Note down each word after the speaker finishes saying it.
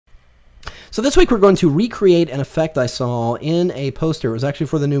So this week we're going to recreate an effect I saw in a poster. It was actually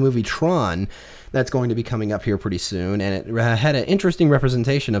for the new movie Tron that's going to be coming up here pretty soon, and it had an interesting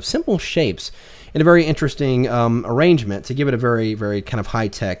representation of simple shapes in a very interesting arrangement to give it a very, very kind of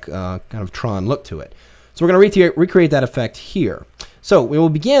high-tech kind of Tron look to it. So we're going to recreate that effect here. So we will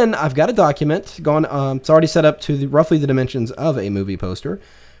begin. I've got a document. It's already set up to roughly the dimensions of a movie poster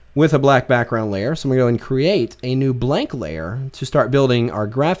with a black background layer. So I'm going to go and create a new blank layer to start building our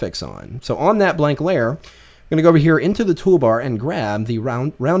graphics on. So on that blank layer, I'm going to go over here into the toolbar and grab the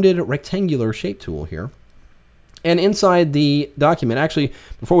rounded rectangular shape tool here. And inside the document, actually,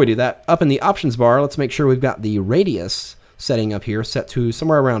 before we do that, up in the options bar, let's make sure we've got the radius setting up here set to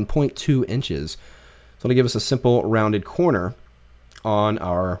somewhere around 0.2 inches. So it'll give us a simple rounded corner on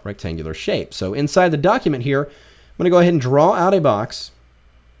our rectangular shape. So inside the document here, I'm going to go ahead and draw out a box,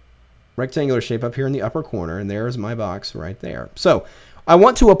 rectangular shape up here in the upper corner, and there's my box right there. So I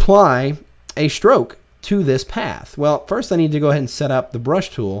want to apply a stroke to this path. Well, first I need to go ahead and set up the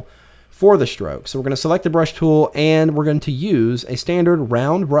brush tool for the stroke. So we're going to select the brush tool, and we're going to use a standard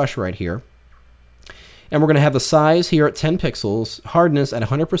round brush right here. And we're going to have the size here at 10 pixels, hardness at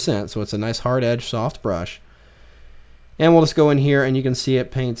 100%, so it's a nice hard edge, soft brush. And we'll just go in here, and you can see it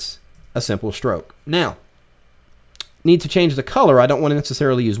paints a simple stroke. Now, need to change the color. I don't want to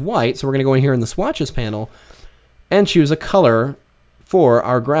necessarily use white, so we're going to go in here in the swatches panel and choose a color for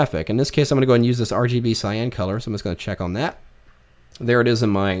our graphic. In this case, I'm going to go ahead and use this RGB cyan color, so I'm just going to check on that. There it is in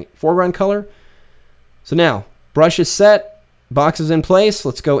my foreground color. So now, brush is set, box is in place.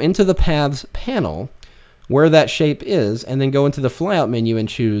 Let's go into the paths panel where that shape is, and then go into the flyout menu and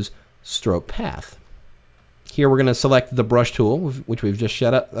choose stroke path. Here we're going to select the brush tool, which we've just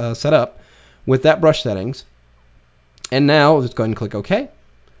set up with that brush settings. And now, let's go ahead and click OK,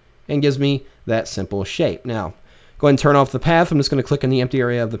 and gives me that simple shape. Now, go ahead and turn off the path. I'm just going to click in the empty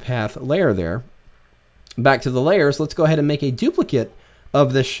area of the path layer there. Back to the layers, let's go ahead and make a duplicate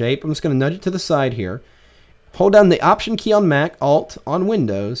of this shape. I'm just going to nudge it to the side here. Hold down the Option key on Mac, Alt on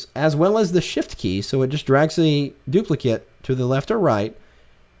Windows, as well as the Shift key, so it just drags the duplicate to the left or right,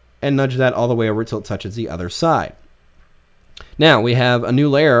 and nudge that all the way over until it touches the other side. Now we have a new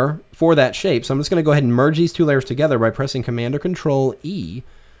layer for that shape, so I'm just going to go ahead and merge these two layers together by pressing Command or Control E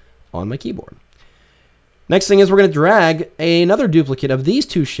on my keyboard. Next thing is we're going to drag another duplicate of these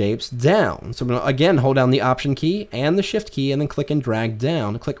two shapes down. So I'm going to again hold down the Option key and the Shift key, and then click and drag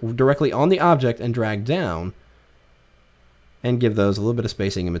down. Click directly on the object and drag down, and give those a little bit of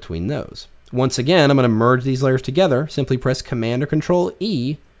spacing in between those. Once again, I'm going to merge these layers together. Simply press Command or Control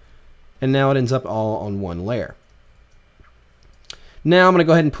E, and now it ends up all on one layer. Now I'm going to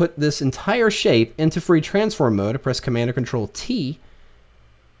go ahead and put this entire shape into free transform mode. I press Command or Control T,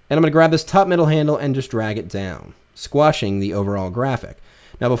 and I'm going to grab this top middle handle and just drag it down, squashing the overall graphic.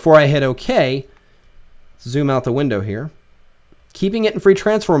 Now before I hit OK, zoom out the window here. Keeping it in free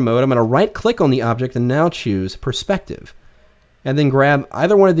transform mode, I'm going to right click on the object and now choose perspective. And then grab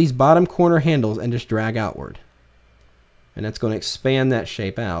either one of these bottom corner handles and just drag outward. And that's going to expand that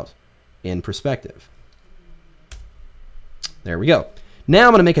shape out in perspective. There we go. Now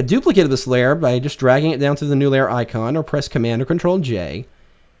I'm going to make a duplicate of this layer by just dragging it down to the new layer icon, or press Command or Control J,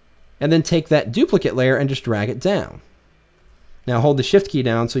 and then take that duplicate layer and just drag it down. Now hold the Shift key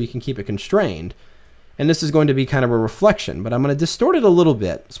down so you can keep it constrained. And this is going to be kind of a reflection, but I'm going to distort it a little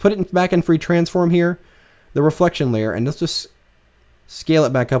bit. Let's put it back in free transform here, the reflection layer, and let's just scale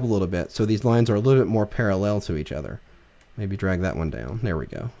it back up a little bit so these lines are a little bit more parallel to each other. Maybe drag that one down. There we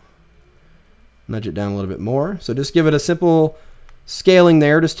go. Nudge it down a little bit more. So just give it a simple scaling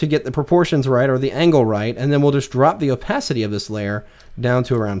there just to get the proportions right, or the angle right, and then we'll just drop the opacity of this layer down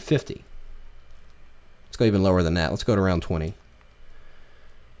to around 50. Let's go even lower than that. Let's go to around 20.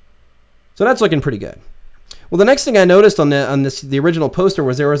 So that's looking pretty good. Well, the next thing I noticed on the original poster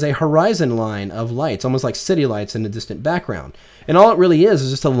was there was a horizon line of lights, almost like city lights in the distant background. And all it really is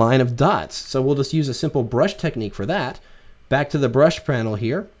just a line of dots. So we'll just use a simple brush technique for that. Back to the brush panel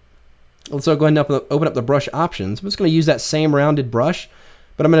here. Let's go ahead and open up the brush options. I'm just going to use that same rounded brush,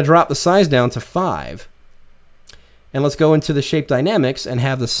 but I'm going to drop the size down to 5. And let's go into the shape dynamics and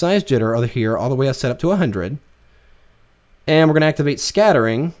have the size jitter over here all the way set up to 100. And we're going to activate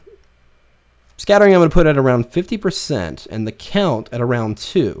scattering. Scattering I'm going to put at around 50% and the count at around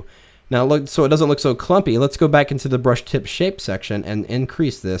 2. Now look, so it doesn't look so clumpy, let's go back into the brush tip shape section and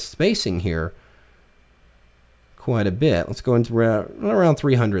increase this spacing here quite a bit. Let's go into around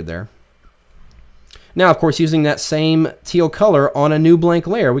 300 there. Now, of course, using that same teal color on a new blank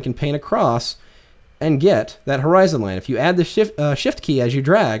layer, we can paint across and get that horizon line. If you add the shift key as you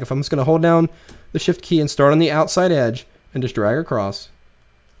drag, if I'm just going to hold down the Shift key and start on the outside edge and just drag across,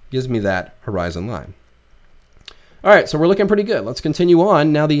 Gives me that horizon line. All right, so we're looking pretty good. Let's continue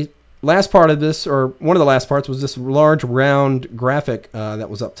on. Now the last part of this, or one of the last parts, was this large round graphic that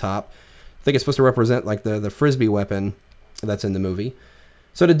was up top. I think it's supposed to represent like the Frisbee weapon that's in the movie.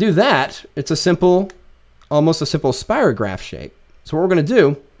 So to do that, it's a simple, almost a simple spirograph shape. So what we're going to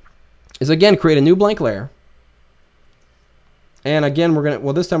do is, again, create a new blank layer. And again, we're going to,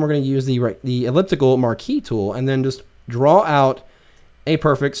 well, this time we're going to use the elliptical marquee tool and then just draw out a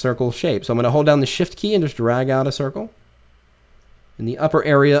perfect circle shape. So I'm going to hold down the Shift key and just drag out a circle in the upper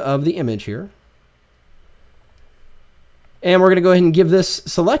area of the image here. And we're going to go ahead and give this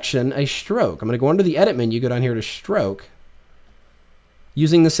selection a stroke. I'm going to go under the Edit menu, go down here to Stroke.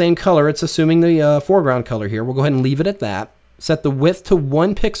 Using the same color, it's assuming the foreground color here. We'll go ahead and leave it at that. Set the width to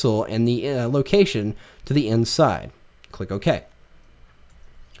 1 pixel and the location to the inside. Click OK.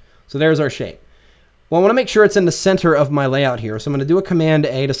 So there's our shape. Well, I want to make sure it's in the center of my layout here. So I'm going to do a Command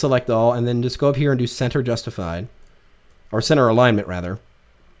A to select all, and then just go up here and do Center Justified, or Center Alignment rather,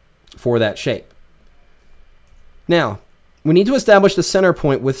 for that shape. Now, we need to establish the center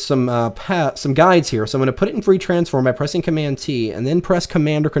point with some guides here. So I'm going to put it in free transform by pressing Command T and then press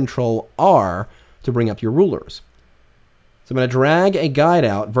Command or Control R to bring up your rulers. So I'm going to drag a guide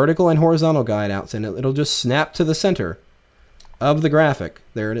out, vertical and horizontal guide outs, and it'll just snap to the center of the graphic.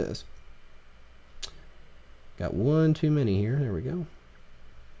 There it is. Got one too many here. There we go.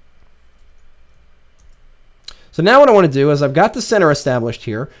 So now what I want to do is I've got the center established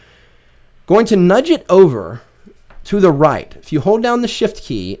here. Going to nudge it over to the right. If you hold down the Shift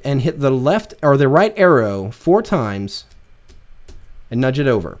key and hit the left or the right arrow 4 times and nudge it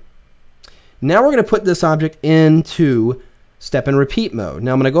over. Now we're going to put this object into step and repeat mode.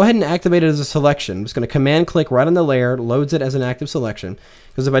 Now I'm going to go ahead and activate it as a selection. I'm just going to Command click right on the layer, loads it as an active selection.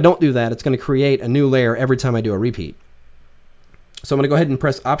 Because if I don't do that, it's going to create a new layer every time I do a repeat. So I'm going to go ahead and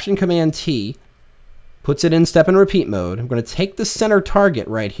press Option Command T, puts it in step and repeat mode. I'm going to take the center target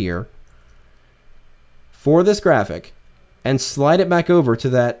right here for this graphic and slide it back over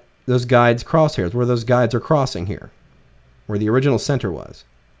to those guides crosshairs, where those guides are crossing here, where the original center was.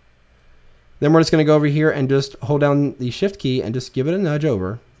 Then we're just going to go over here and just hold down the Shift key and just give it a nudge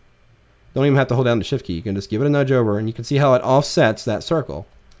over. Don't even have to hold down the Shift key. You can just give it a nudge over, and you can see how it offsets that circle.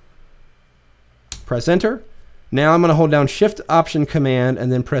 Press Enter. Now I'm going to hold down Shift, Option, Command,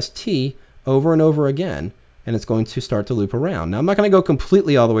 and then press T over and over again, and it's going to start to loop around. Now I'm not going to go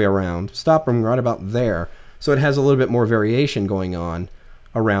completely all the way around. Stop them right about there, so it has a little bit more variation going on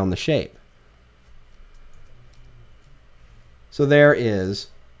around the shape. So there is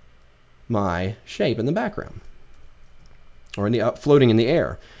my shape in the background, or in the floating in the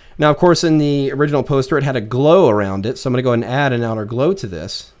air. Now, of course, in the original poster, it had a glow around it, so I'm going to go ahead and add an outer glow to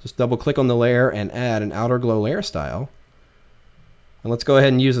this. Just double-click on the layer and add an outer glow layer style. And let's go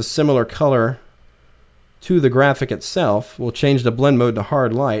ahead and use a similar color to the graphic itself. We'll change the blend mode to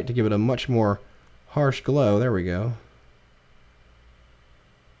hard light to give it a much more harsh glow. There we go.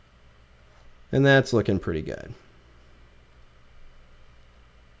 And that's looking pretty good.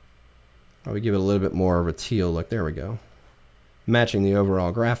 I'll give it a little bit more of a teal look. There we go. Matching the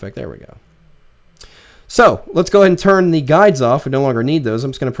overall graphic. There we go. So let's go ahead and turn the guides off. We no longer need those.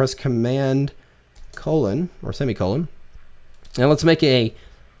 I'm just going to press Command colon or semicolon. Now let's make a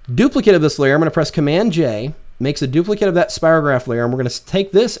duplicate of this layer. I'm going to press Command J. Makes a duplicate of that spirograph layer. And we're going to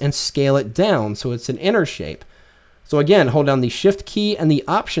take this and scale it down so it's an inner shape. So again, hold down the Shift key and the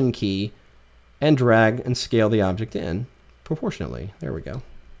Option key and drag and scale the object in proportionately. There we go.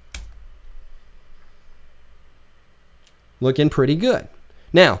 Looking pretty good.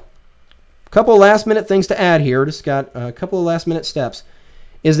 Now, a couple last minute things to add here. Just got a couple of last minute steps.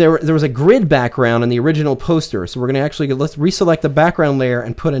 There was a grid background in the original poster. So we're going to actually, let's reselect the background layer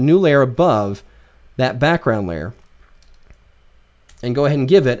and put a new layer above that background layer. And go ahead and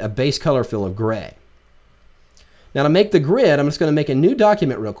give it a base color fill of gray. Now to make the grid, I'm just going to make a new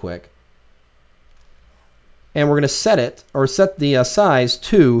document real quick. And we're going to set it, or set the size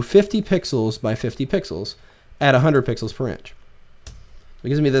to 50 pixels by 50 pixels. At 100 pixels per inch. It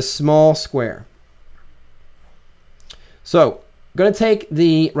gives me this small square. So I'm going to take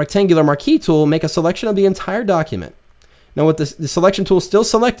the rectangular marquee tool, make a selection of the entire document. Now with the selection tool still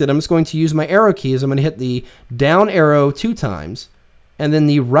selected, I'm just going to use my arrow keys. I'm going to hit the down arrow 2 times and then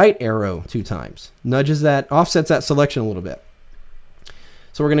the right arrow 2 times. Nudges that, offsets that selection a little bit.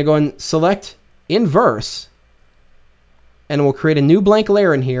 So we're going to go and select Inverse, and we'll create a new blank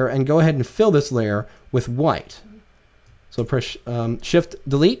layer in here and go ahead and fill this layer with white. So press Shift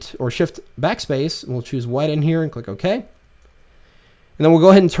Delete or Shift Backspace, and we'll choose white in here and click OK. And then we'll go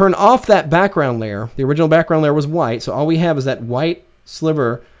ahead and turn off that background layer. The original background layer was white, so all we have is that white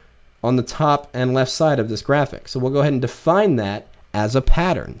sliver on the top and left side of this graphic. So we'll go ahead and define that as a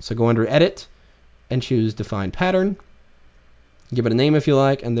pattern. So go under Edit and choose Define Pattern. Give it a name if you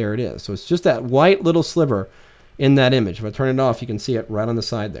like, and there it is. So it's just that white little sliver in that image. If I turn it off, you can see it right on the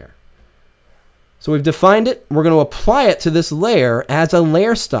side there. So we've defined it. We're going to apply it to this layer as a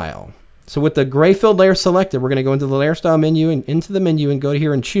layer style. So with the gray filled layer selected, we're going to go into the layer style menu and into the menu and go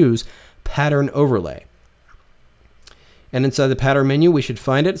here and choose Pattern Overlay. And inside the pattern menu, we should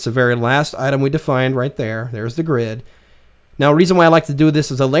find it. It's the very last item we defined right there. There's the grid. Now, the reason why I like to do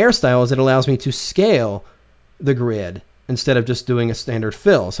this as a layer style is it allows me to scale the grid instead of just doing a standard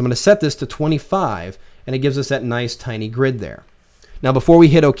fill. So I'm going to set this to 25, and it gives us that nice tiny grid there. Now, before we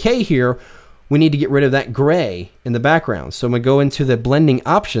hit OK here, we need to get rid of that gray in the background. So I'm going to go into the blending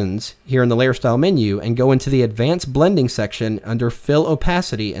options here in the layer style menu and go into the advanced blending section under fill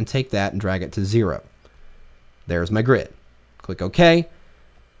opacity and take that and drag it to 0. There's my grid. Click OK.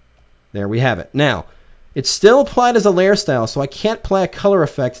 There we have it. Now, it's still applied as a layer style, so I can't apply a color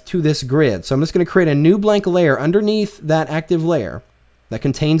effect to this grid. So I'm just going to create a new blank layer underneath that active layer that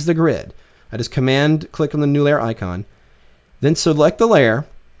contains the grid. I just command click on the new layer icon, then select the layer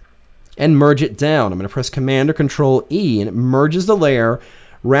and merge it down. I'm going to press Command or Control E, and it merges the layer,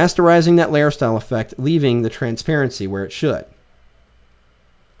 rasterizing that layer style effect, leaving the transparency where it should.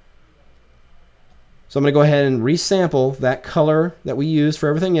 So I'm going to go ahead and resample that color that we used for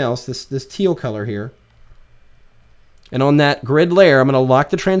everything else, this teal color here. And on that grid layer, I'm going to lock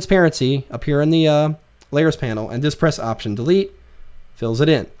the transparency up here in the Layers panel and just press Option Delete, fills it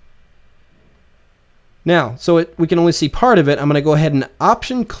in. Now, so we can only see part of it, I'm going to go ahead and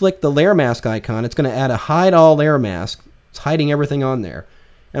Option click the layer mask icon. It's going to add a Hide All layer mask. It's hiding everything on there.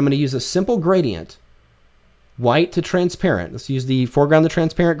 And I'm going to use a simple gradient, white to transparent. Let's use the foreground to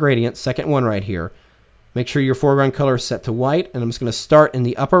transparent gradient, second one right here. Make sure your foreground color is set to white, and I'm just going to start in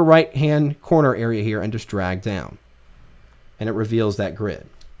the upper right-hand corner area here and just drag down. And it reveals that grid.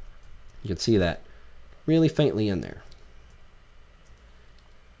 You can see that really faintly in there.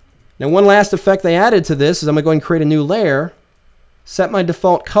 Now, one last effect I added to this is I'm going to go and create a new layer, set my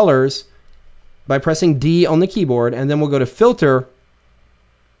default colors by pressing D on the keyboard, and then we'll go to Filter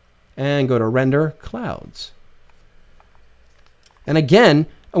and go to Render Clouds. And again,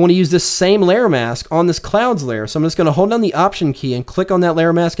 I want to use this same layer mask on this clouds layer. So I'm just going to hold down the Option key and click on that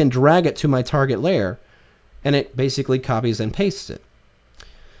layer mask and drag it to my target layer. And it basically copies and pastes it.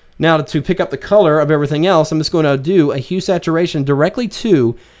 Now, to pick up the color of everything else, I'm just going to do a hue saturation directly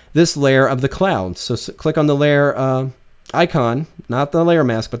to this layer of the clouds. So click on the layer icon, not the layer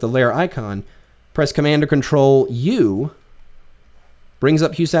mask, but the layer icon. Press Command or Control U. Brings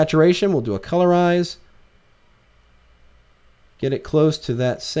up hue saturation. We'll do a colorize. Get it close to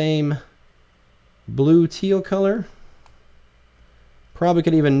that same blue teal color. Probably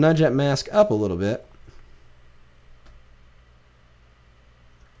could even nudge that mask up a little bit.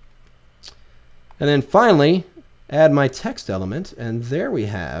 And then finally, add my text element, and there we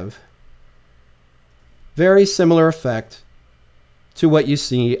have very similar effect to what you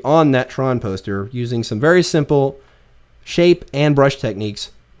see on that Tron poster using some very simple shape and brush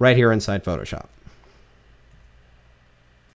techniques right here inside Photoshop.